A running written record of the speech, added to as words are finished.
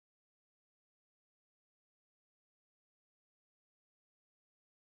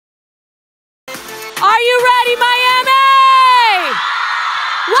Are you ready, Miami?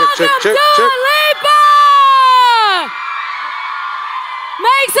 Welcome to Lipa!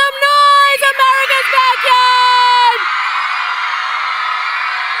 Make some noise, America's backyard!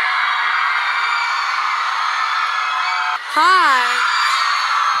 Hi.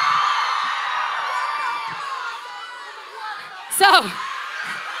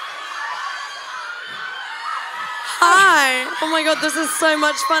 Hi. Oh my God, this is so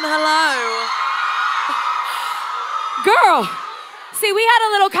much fun. Hello. Girl, see, we had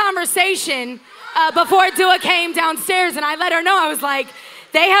a little conversation before Dua came downstairs, and I let her know, I was like,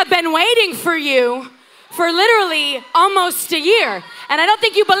 they have been waiting for you for literally almost a year, and I don't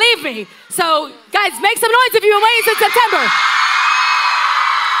think you believe me. So, guys, make some noise if you've been waiting since September.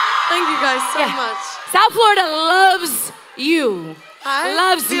 Thank you guys so much. South Florida loves you.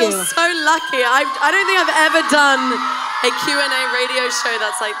 I feel so lucky. I don't think I've ever done a Q&A radio show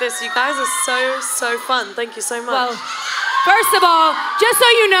that's like this. You guys are so fun. Thank you so much. Well, first of all, just so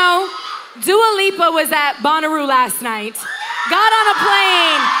you know, Dua Lipa was at Bonnaroo last night, got on a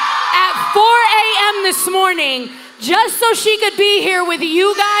plane at 4 a.m. this morning just so she could be here with you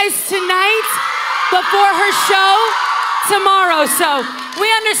guys tonight before her show tomorrow. So we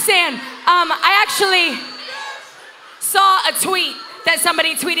understand. I actually saw a tweet that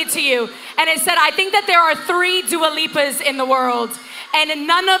somebody tweeted to you, and it said, I think that there are 3 Dua Lipas in the world, and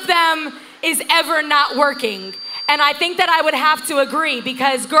none of them is ever not working. And I think that I would have to agree,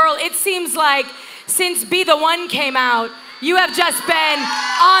 because girl, it seems like since Be The One came out, you have just been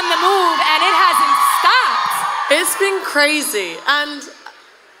on the move, and it hasn't stopped. It's been crazy, and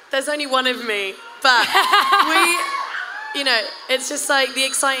there's only one of me, but you know, it's just like the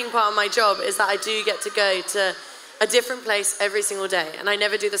exciting part of my job is that I do get to go to a different place every single day, and I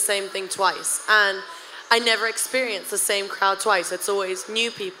never do the same thing twice, and I never experience the same crowd twice. It's always new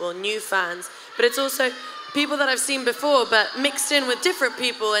people, new fans, but it's also people that I've seen before but mixed in with different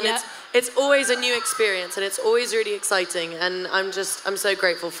people, and it's always a new experience, and it's always really exciting, and I'm so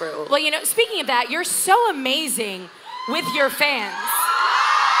grateful for it all. Well, you know, speaking of that, you're so amazing with your fans.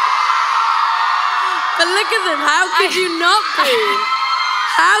 But look at them, how could you not be?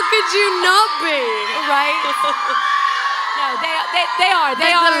 How could you not be? Right? No, they are.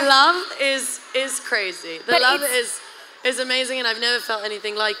 The love is crazy. The love is amazing, and I've never felt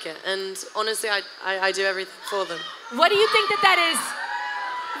anything like it. And honestly, I do everything for them. What do you think that is?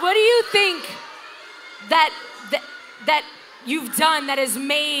 What do you think that you've done that has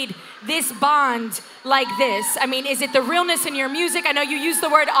made this bond like this? I mean, is it the realness in your music? I know you use the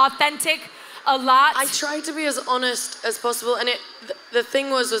word authentic a lot. I tried to be as honest as possible, and the thing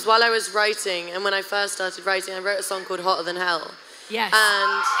was while I was writing, and when I first started writing, I wrote a song called Hotter Than Hell. Yes.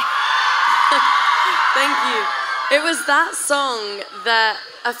 And thank you. It was that song that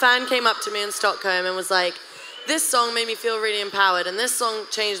a fan came up to me in Stockholm and was like, this song made me feel really empowered, and this song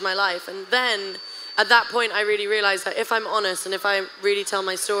changed my life. And then at that point, I really realized that if I'm honest and if I really tell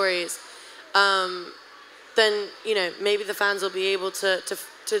my stories, then, you know, maybe the fans will be able to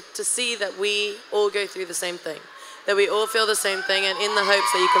see that we all go through the same thing, that we all feel the same thing, and in the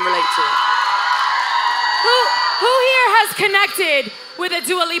hopes that you can relate to it. Who here has connected with a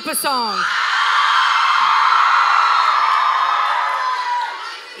Dua Lipa song?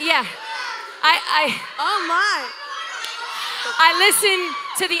 Yeah. Oh my. I listen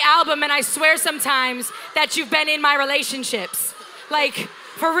to the album, and I swear sometimes that you've been in my relationships. Like,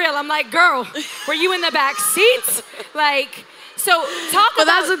 for real, I'm like, girl, were you in the back seats? Like, so talk about... But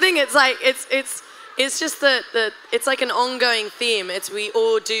that's the thing, it's like, it's just it's like an ongoing theme. It's we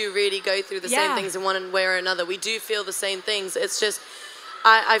all do really go through the same things in one way or another. We do feel the same things. It's just,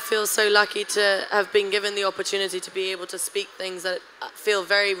 I feel so lucky to have been given the opportunity to be able to speak things that feel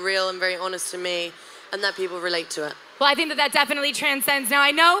very real and very honest to me, and that people relate to it. Well, I think that definitely transcends. Now, I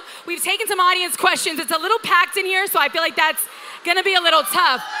know we've taken some audience questions. It's a little packed in here, so I feel like that's gonna be a little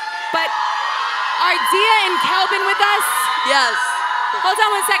tough. But are Dia and Kelvin with us? Yes. Hold on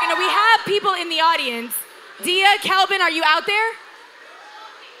one second. We have people in the audience. Dia, Kelvin, are you out there?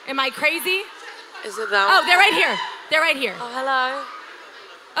 Am I crazy? Is it that one? Oh, they're right here. They're right here. Oh, hello.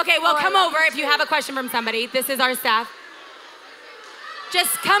 Okay, well, come over if you have a question from somebody. This is our staff.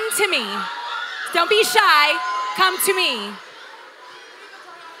 Just come to me. Don't be shy. Come to me.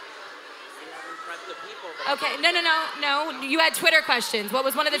 Okay, no. You had Twitter questions. What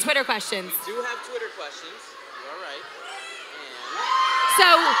was one of the Twitter questions? We do have Twitter questions. You're all right. So,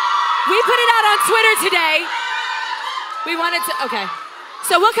 we put it out on Twitter today. We wanted to, okay.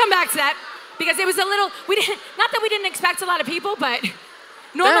 So we'll come back to that because it was a little, not that we didn't expect a lot of people, but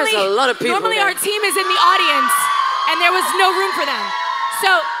normally, there's a lot of people normally our team is in the audience and there was no room for them.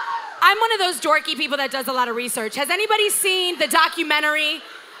 So I'm one of those dorky people that does a lot of research. Has anybody seen the documentary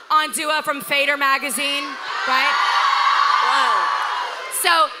on Dua from Fader magazine, right? Wow.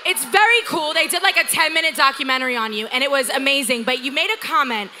 So it's very cool. They did like a 10-minute documentary on you, and it was amazing. But you made a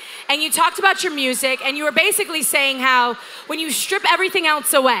comment, and you talked about your music, and you were basically saying how when you strip everything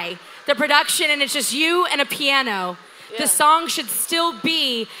else away, the production, and it's just you and a piano, the song should still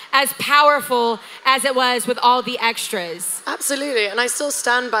be as powerful as it was with all the extras. Absolutely, and I still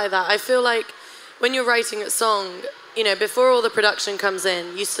stand by that. I feel like when you're writing a song, you know, before all the production comes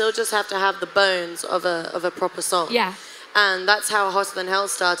in, you still just have to have the bones of a proper song. Yeah. And that's how Hotter Than Hell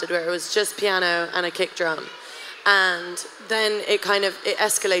started, where it was just piano and a kick drum. And then it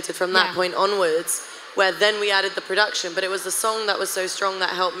escalated from that point onwards, where then we added the production. But it was the song that was so strong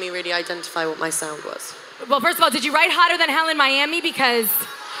that helped me really identify what my sound was. Well, first of all, did you write Hotter Than Hell in Miami? Because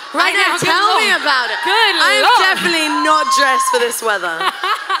right now, tell me about it. Good I am Lord. definitely not dressed for this weather.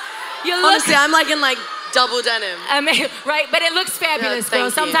 You look, honestly, I'm like in like double denim. Right, but it looks fabulous, Yeah,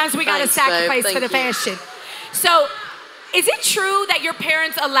 girl. Sometimes we gotta sacrifice for the fashion. So, is it true that your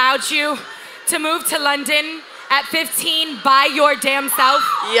parents allowed you to move to London at 15 by your damn self?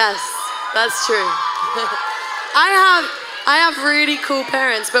 Yes, that's true. I have really cool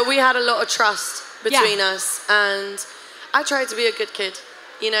parents, but we had a lot of trust between us, and I tried to be a good kid,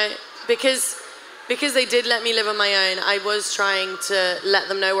 you know, because they did let me live on my own. I was trying to let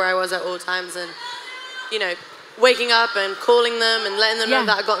them know where I was at all times, and you know, waking up and calling them and letting them know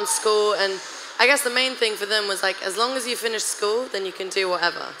that I got in school. And I guess the main thing for them was like, as long as you finish school, then you can do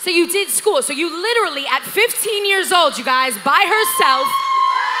whatever. So you did school. So you literally, at 15 years old, you guys, by herself,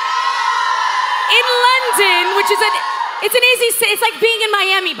 in London, which is it's an easy city. It's like being in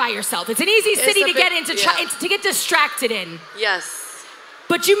Miami by yourself. It's an easy city to get into, to get distracted in. Yes.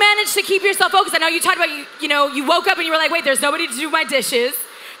 But you managed to keep yourself focused. I know you talked about, you know, you woke up and you were like, wait, there's nobody to do my dishes.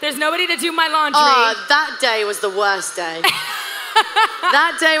 There's nobody to do my laundry. Oh, that day was the worst day.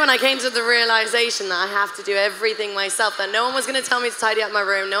 That day when I came to the realization that I have to do everything myself, that no one was going to tell me to tidy up my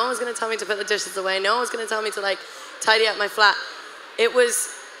room, no one was going to tell me to put the dishes away, no one was going to tell me to like tidy up my flat. It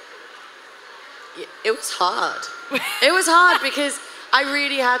was hard. It was hard because I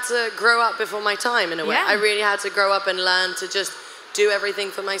really had to grow up before my time in a way. I really had to grow up and learn to just do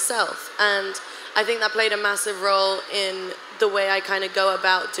everything for myself. And I think that played a massive role in the way I kind of go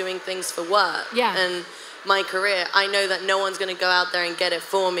about doing things for work and my career. I know that no one's going to go out there and get it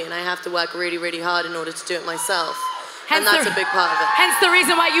for me, and I have to work really, really hard in order to do it myself. And that's a big part of it. Hence the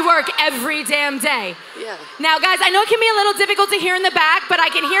reason why you work every damn day. Yeah. Now, guys, I know it can be a little difficult to hear in the back, but I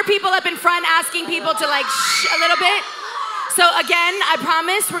can hear people up in front asking people to like shh a little bit. So again, I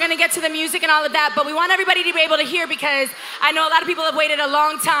promise we're gonna get to the music and all of that, but we want everybody to be able to hear, because I know a lot of people have waited a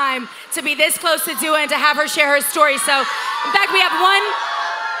long time to be this close to Dua and to have her share her story. So, in fact, we have one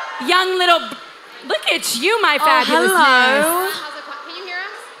young little, look at you, my fabulous. Hello. Can you hear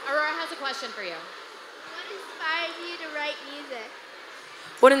us? Aurora has a question for you. What inspired you to write music?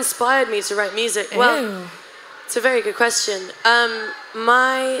 What inspired me to write music? Well, it's a very good question.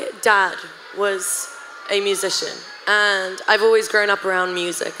 My dad was a musician, and I've always grown up around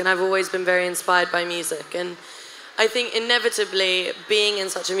music, and I've always been very inspired by music. And I think inevitably, being in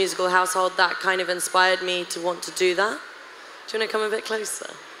such a musical household, that kind of inspired me to want to do that. Do you want to come a bit closer?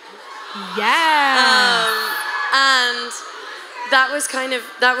 Yeah. And that was kind of,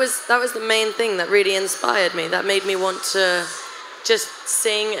 that was the main thing that really inspired me, that made me want to just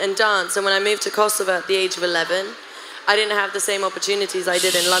sing and dance. And when I moved to Kosovo at the age of 11, I didn't have the same opportunities I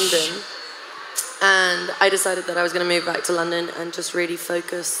did in London. And I decided that I was going to move back to London and just really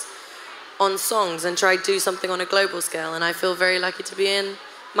focus on songs and try to do something on a global scale. And I feel very lucky to be in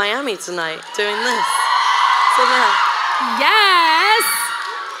Miami tonight doing this. So yeah. Yes.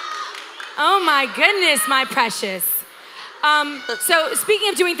 Oh my goodness, my precious. So speaking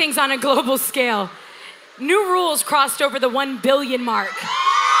of doing things on a global scale, New Rules crossed over the 1 billion mark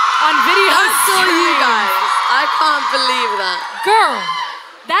on video That's all you streams. guys. I can't believe that. Girl.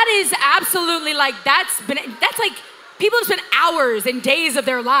 That is absolutely like, that's like, people have spent hours and days of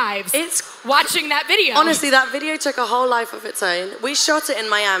their lives watching that video. Honestly, that video took a whole life of its own. We shot it in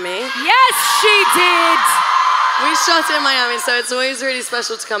Miami. Yes, she did. We shot it in Miami, so it's always really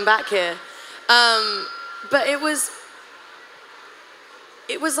special to come back here. But it was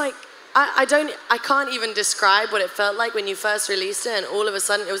like, I can't even describe what it felt like when you first released it, and all of a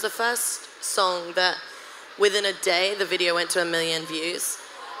sudden, it was the first song that within a day, the video went to 1 million views.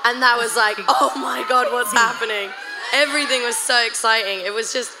 And that was like, oh my God, what's happening? Everything was so exciting. It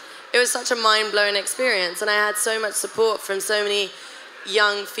was such a mind-blowing experience. And I had so much support from so many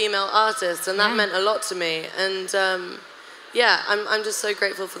young female artists, and that meant a lot to me. And yeah, I'm just so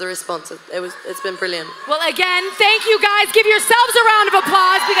grateful for the response. It's been brilliant. Well, again, thank you guys. Give yourselves a round of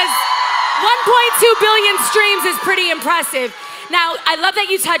applause because 1.2 billion streams is pretty impressive. Now, I love that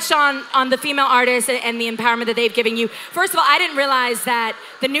you touched on the female artists and the empowerment that they've given you. First of all, I didn't realize that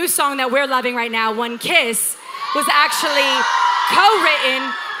the new song that we're loving right now, One Kiss, was actually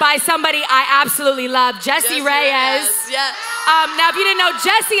co-written by somebody I absolutely love, Jessie Reyes. Yes. Now, if you didn't know,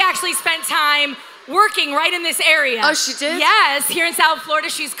 Jessie actually spent time working right in this area. Oh, she did? Yes, here in South Florida.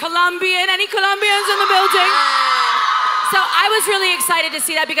 She's Colombian. Any Colombians in the building? So I was really excited to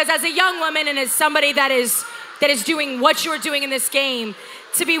see that because as a young woman and as somebody that is doing what you're doing in this game,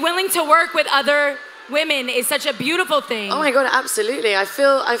 to be willing to work with other women is such a beautiful thing. Oh my God, absolutely. I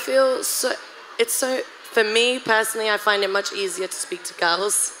feel so, it's so, for me personally, I find it much easier to speak to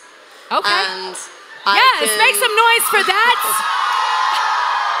girls. Okay. And yes, make some noise for that.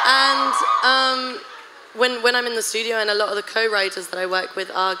 And when I'm in the studio, and a lot of the co-writers that I work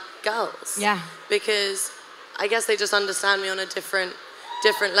with are girls. Yeah. Because I guess they just understand me on a different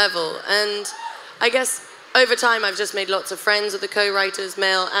level. And I guess over time I've just made lots of friends with the co-writers,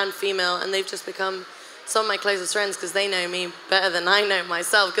 male and female, and they've just become some of my closest friends because they know me better than I know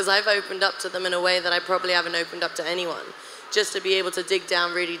myself, because I've opened up to them in a way that I probably haven't opened up to anyone. Just to be able to dig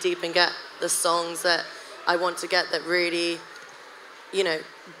down really deep and get the songs that I want to get that really, you know,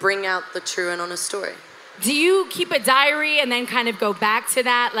 bring out the true and honest story. Do you keep a diary and then kind of go back to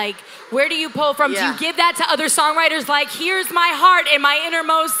that? Like, where do you pull from? Yeah. Do you give that to other songwriters? Like, here's my heart and my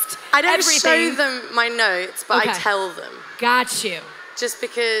innermost I don't everything. show them my notes, but I tell them. Got you. Just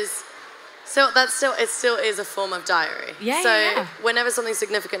because, it still is a form of diary. Yeah, so yeah. whenever something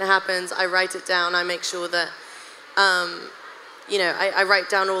significant happens, I write it down. I make sure that, you know, I write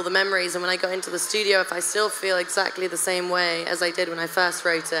down all the memories, and when I go into the studio, if I still feel exactly the same way as I did when I first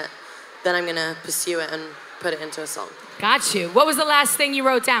wrote it, then I'm gonna pursue it and put it into a song. Got you. What was the last thing you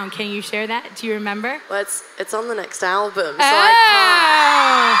wrote down? Can you share that? Do you remember? Well, it's on the next album, so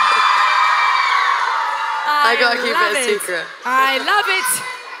I gotta keep it a secret. I love it.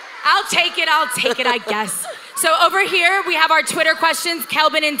 I'll take it, I guess. So over here, we have our Twitter questions.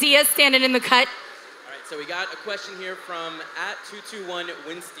 Kelvin and Dia standing in the cut. All right, so we got a question here from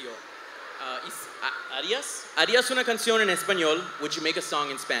 @221winsteel. ¿Harías una canción en español? Would you make a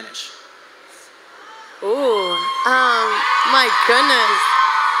song in Spanish? Ooh, my goodness.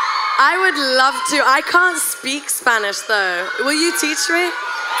 I would love to. I can't speak Spanish though. Will you teach me?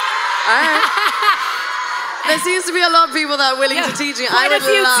 All right. There seems to be a lot of people that are willing to teach me. Quite a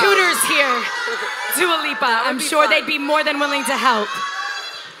few tutors here. Dua Lipa. I'm sure they'd be more than willing to help.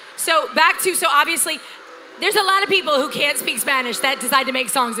 So obviously, there's a lot of people who can't speak Spanish that decide to make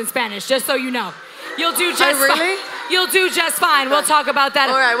songs in Spanish, just so you know. You'll do just fine. You'll do just fine. We'll talk about that.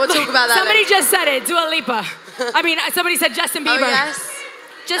 All right, we'll talk about that Somebody later. just said it, Dua Lipa. I mean, somebody said Justin Bieber. Oh, yes.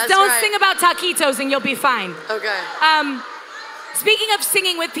 Just That's don't right. sing about taquitos and you'll be fine. Okay. Speaking of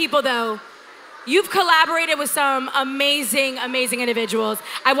singing with people though, you've collaborated with some amazing, amazing individuals.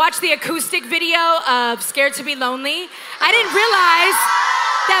 I watched the acoustic video of Scared to Be Lonely. I didn't realize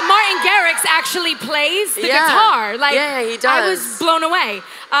that Martin Garrix actually plays the guitar. Like, yeah, he does. I was blown away.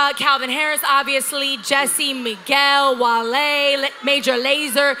 Calvin Harris, obviously, Jesse, Miguel, Wale, Major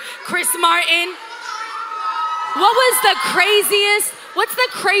Lazer, Chris Martin. What's the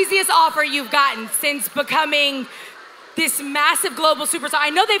craziest offer you've gotten since becoming this massive global superstar? I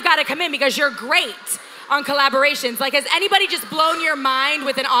know they've got to come in because you're great on collaborations. Like, has anybody just blown your mind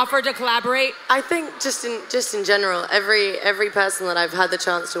with an offer to collaborate? I think just in general, every person that I've had the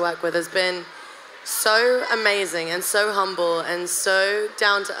chance to work with has been so amazing and so humble and so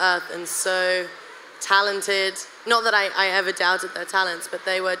down to earth and so talented. Not that I ever doubted their talents, but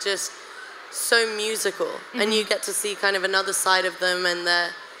they were just so musical. And you get to see kind of another side of them and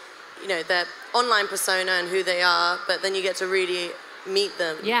their online persona and who they are, but then you get to really meet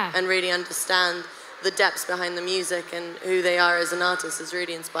them and really understand the depths behind the music, and who they are as an artist is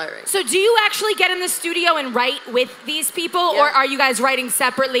really inspiring. So do you actually get in the studio and write with these people, or are you guys writing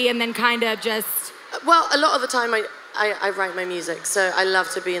separately and then kind of just... Well, a lot of the time I write my music, so I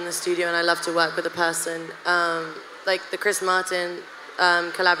love to be in the studio and I love to work with a person. Like the Chris Martin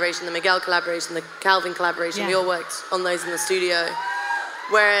collaboration, the Miguel collaboration, the Calvin collaboration, we all worked on those in the studio.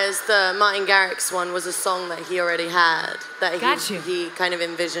 Whereas the Martin Garrix one was a song that he already had, that he kind of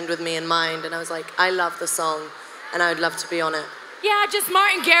envisioned with me in mind, and I was like, I love the song, and I would love to be on it. Yeah, just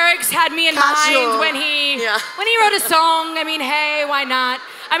Martin Garrix had me in mind when he wrote a song. I mean, hey, why not?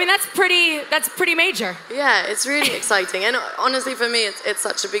 I mean, that's pretty major. Yeah, it's really exciting, and honestly, for me, it's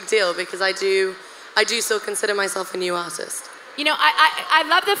such a big deal because I do still consider myself a new artist. You know, I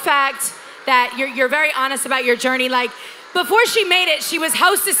love the fact that you're very honest about your journey. Like, before she made it, she was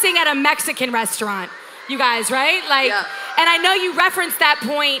hostessing at a Mexican restaurant. You guys, right? Like, Yeah. and I know you referenced that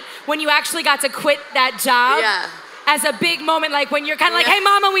point when you actually got to quit that job. Yeah. As a big moment, like when you're kind of like, hey,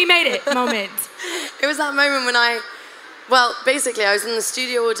 mama, we made it moment. It was that moment when well, basically I was in the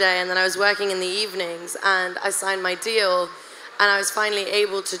studio all day and then I was working in the evenings and I signed my deal and I was finally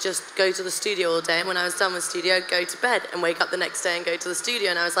able to just go to the studio all day. And when I was done with studio, I'd go to bed and wake up the next day and go to the studio.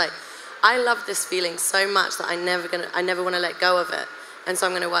 And I was like, I love this feeling so much that I never want to let go of it. And so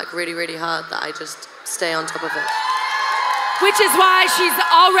I'm going to work really, really hard that I just stay on top of it. Which is why she's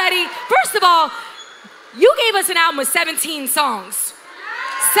already, first of all, you gave us an album with 17 songs.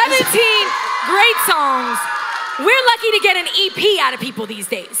 17 great songs. We're lucky to get an EP out of people these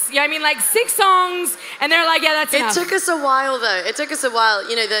days. You know what I mean? Like 6 songs, and they're like, yeah, that's enough. It took us a while, though. It took us a while.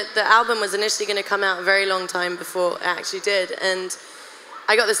 You know, the album was initially going to come out a very long time before it actually did. And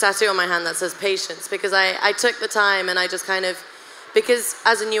I got this tattoo on my hand that says patience, because I took the time and I just kind of, because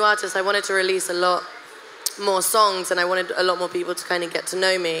as a new artist, I wanted to release a lot more songs and I wanted a lot more people to kind of get to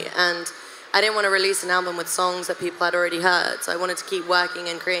know me. And I didn't want to release an album with songs that people had already heard. So I wanted to keep working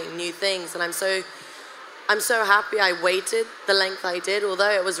and creating new things. And I'm so happy I waited the length I did,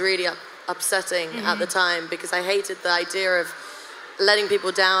 although it was really upsetting at the time, because I hated the idea of letting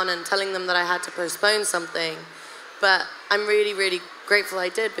people down and telling them that I had to postpone something. But I'm really, really grateful I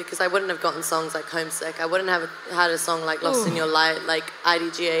did, because I wouldn't have gotten songs like Homesick. I wouldn't have had a song like Lost in Your Light, like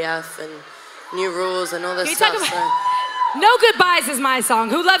IDGAF and New Rules and all this stuff. No Goodbyes is my song.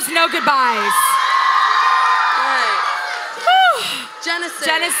 Who loves No Goodbyes? Right. Genesis.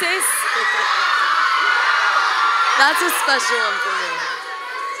 Genesis. That's a special one for me.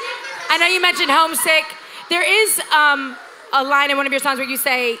 I know you mentioned Homesick. There is a line in one of your songs where you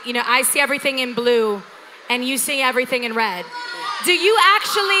say, you know, I see everything in blue and you see everything in red. Do you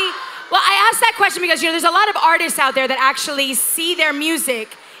actually, well, I asked that question because, you know, there's a lot of artists out there that actually see their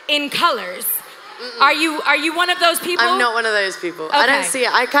music in colors. Are you one of those people? I'm not one of those people. Okay. I don't see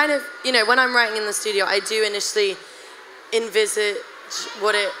it. I kind of, you know, when I'm writing in the studio, I do initially envisage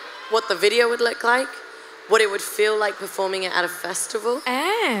what the video would look like, what it would feel like performing it at a festival.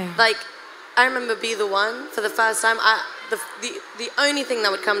 Like, I remember Be The One for the first time. The only thing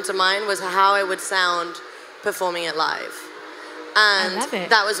that would come to mind was how it would sound performing it live. And I love it.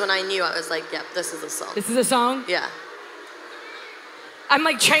 That was when I knew. I was like, yep, this is a song. This is a song? Yeah. I'm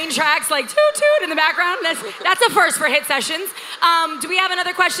like train tracks, like toot toot in the background. That's a first for hit sessions. Do we have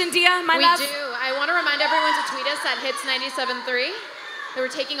another question, Dia, my love? We do. I want to remind everyone to tweet us at Hits973. We're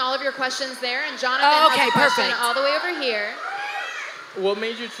taking all of your questions there, and Jonathan has a question all the way over here. What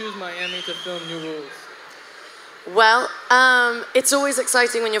made you choose Miami to film New Rules? Well, it's always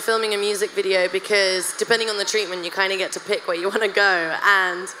exciting when you're filming a music video, because depending on the treatment, you kind of get to pick where you want to go.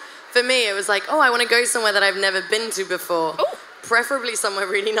 And for me, it was like, oh, I want to go somewhere that I've never been to before. Ooh. Preferably somewhere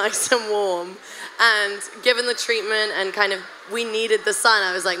really nice and warm. And given the treatment and kind of, we needed the sun,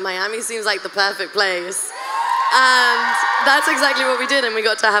 I was like, Miami seems like the perfect place. And that's exactly what we did, and we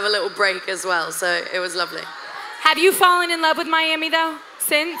got to have a little break as well, so it was lovely. Have you fallen in love with Miami, though,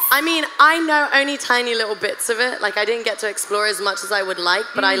 since? I mean, I know only tiny little bits of it. Like, I didn't get to explore as much as I would like,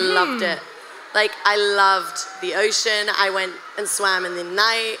 but I loved it. Like, I loved the ocean. I went and swam in the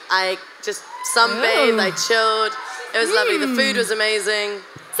night. I just sunbathed. I chilled. It was lovely. The food was amazing.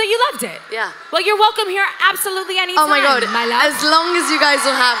 So you loved it? Yeah. Well, you're welcome here absolutely anytime, oh my God, my love. As long as you guys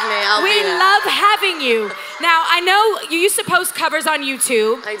will have me, I'll be there. We love having you. Now, I know you used to post covers on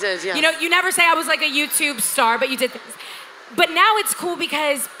YouTube. I did, yeah. You know, you never say I was like a YouTube star, but you did things. But now it's cool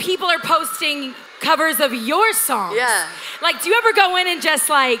because people are posting covers of your songs. Yeah. Like, do you ever go in and just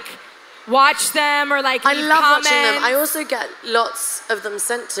like watch them or like I love comments? watching them. I also get lots of them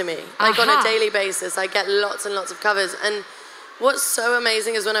sent to me. Like on a daily basis, I get lots and lots of covers. And what's so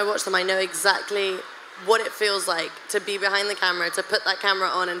amazing is when I watch them, I know exactly what it feels like to be behind the camera, to put that camera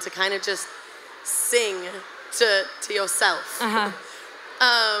on and to kind of just sing to yourself. And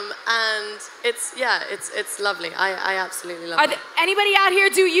it's lovely. I absolutely love it. Anybody out here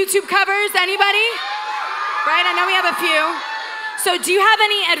do YouTube covers? Anybody? Right, I know we have a few. So do you have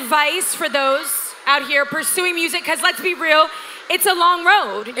any advice for those out here pursuing music? Because let's be real, it's a long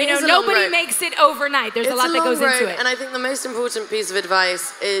road. You know, nobody makes it overnight. There's a lot that goes into it. And I think the most important piece of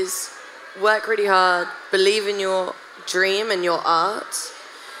advice is work really hard, believe in your dream and your art,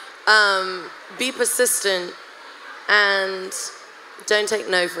 be persistent, and don't take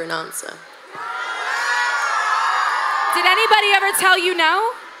no for an answer. Did anybody ever tell you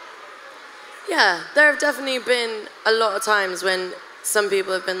no? Yeah, there have definitely been a lot of times when some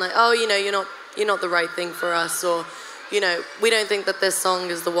people have been like, oh, you know, you're not the right thing for us, or we don't think that this song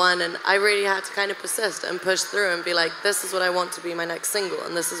is the one. And I really had to kind of persist and push through and be like, this is what I want to be my next single.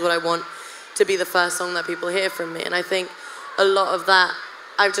 And this is what I want to be the first song that people hear from me. And I think a lot of that,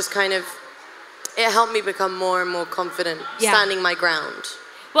 I've just kind of, it helped me become more and more confident, standing my ground.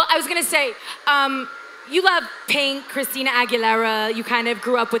 Well, I was gonna say, you love Pink, Christina Aguilera, you kind of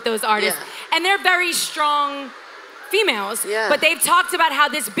grew up with those artists, and they're very strong females, but they've talked about how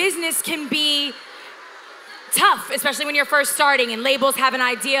this business can be tough, especially when you're first starting and labels have an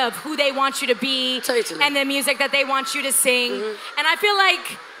idea of who they want you to be and the music that they want you to sing. And I feel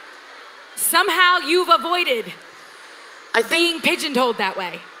like somehow you've avoided being pigeonholed that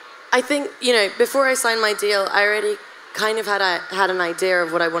way. I think, before I signed my deal, I already kind of had an idea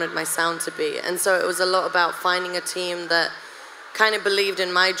of what I wanted my sound to be. And so it was a lot about finding a team that kind of believed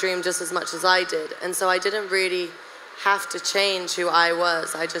in my dream just as much as I did. And so I didn't really have to change who I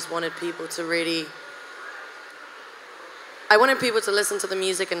was. I just wanted people to I wanted people to listen to the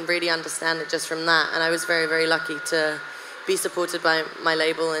music and really understand it just from that. And I was very, very lucky to be supported by my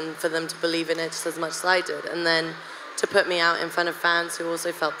label and for them to believe in it just as much as I did. And then to put me out in front of fans who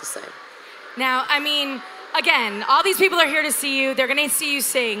also felt the same. Now, I mean, again, all these people are here to see you. They're gonna see you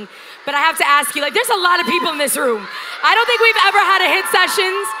sing. But I have to ask you, there's a lot of people in this room. I don't think we've ever had a hit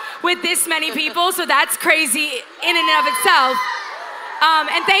sessions with this many people, so that's crazy in and of itself.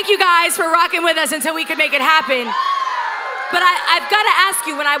 And thank you guys for rocking with us until we could make it happen. But I've got to ask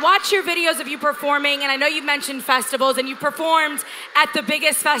you, when I watch your videos of you performing, and I know you mentioned festivals, and you performed at the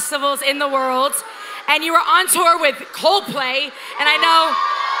biggest festivals in the world, and you were on tour with Coldplay, and I know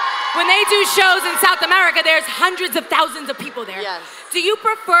when they do shows in South America, there's hundreds of thousands of people there. Yes. Do you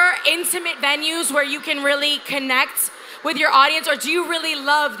prefer intimate venues where you can really connect with your audience, or do you really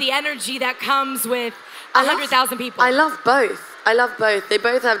love the energy that comes with 100,000 people? I love both. I love both. They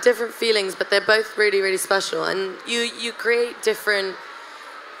both have different feelings, but they're both really, really special. And you create different,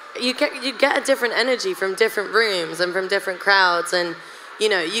 you get a different energy from different rooms and from different crowds. And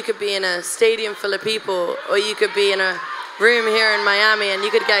you could be in a stadium full of people, or you could be in a room here in Miami, and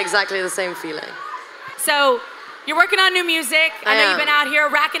you could get exactly the same feeling. So you're working on new music. I know you've been out here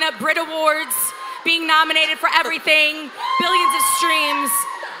racking up Brit Awards, being nominated for everything, billions of streams.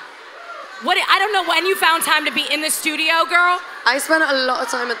 I don't know when you found time to be in the studio, girl. I spent a lot of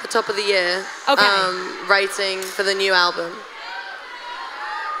time at the top of the year writing for the new album.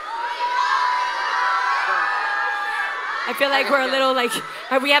 I feel like we're a little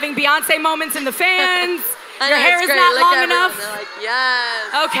are we having Beyonce moments in the fans? Your hair is not long enough? They're like, yes.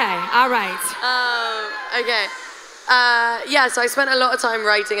 Okay, all right. Okay. So I spent a lot of time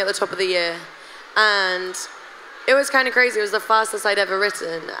writing at the top of the year, and it was kind of crazy. It was the fastest I'd ever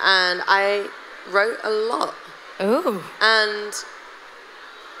written, and I wrote a lot. Ooh. And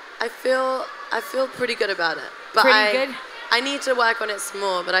I feel pretty good about it. But good? I need to work on it some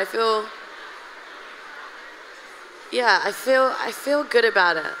more, but I feel good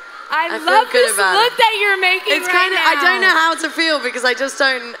about it. I love this look that you're making right now. I don't know how to feel because I just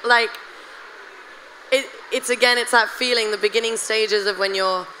don't it's that feeling, the beginning stages of when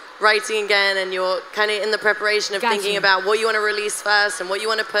you're writing again and you're kind of in the preparation of thinking about what you want to release first and what you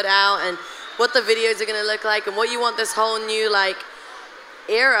want to put out and what the videos are going to look like and what you want this whole new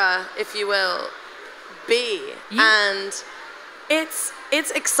era, if you will, be. And it's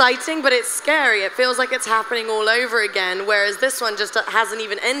exciting, but it's scary. It feels like it's happening all over again, whereas this one just hasn't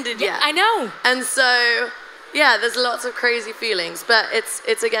even ended yet. I know. And so, there's lots of crazy feelings, but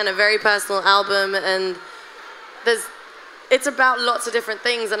it's again a very personal album, and it's about lots of different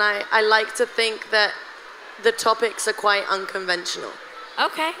things, and I like to think that the topics are quite unconventional.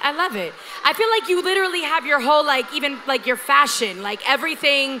 Okay, I love it. I feel like you literally have your whole even your fashion,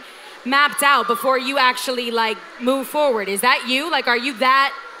 everything mapped out before you actually move forward. Is that you? Are you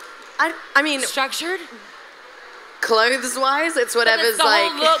that I mean structured? Clothes-wise, it's whatever's the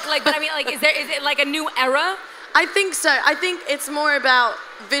whole look, but I mean is it a new era? I think so. I think it's more about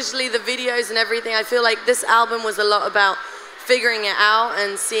visually the videos and everything. I feel like this album was a lot about figuring it out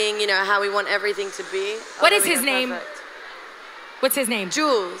and seeing, how we want everything to be. What is his name? What's his name?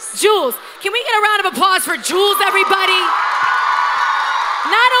 Jules. Jules. Can we get a round of applause for Jules, everybody?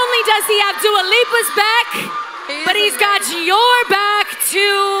 Not only does he have Dua Lipa's back, but he's got your back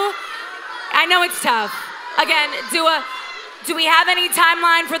too. I know it's tough. Again, Dua, do we have any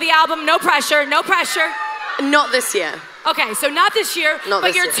timeline for the album? No pressure, no pressure. Not this year. Okay, so not this year,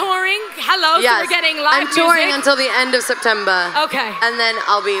 but you're touring. Hello, yes. So we're getting live music. I'm touring until the end of September. Okay. And then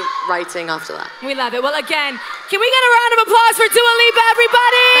I'll be writing after that. We love it. Well, again, can we get a round of applause for Dua Lipa,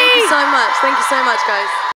 everybody? Thank you so much. Thank you so much, guys.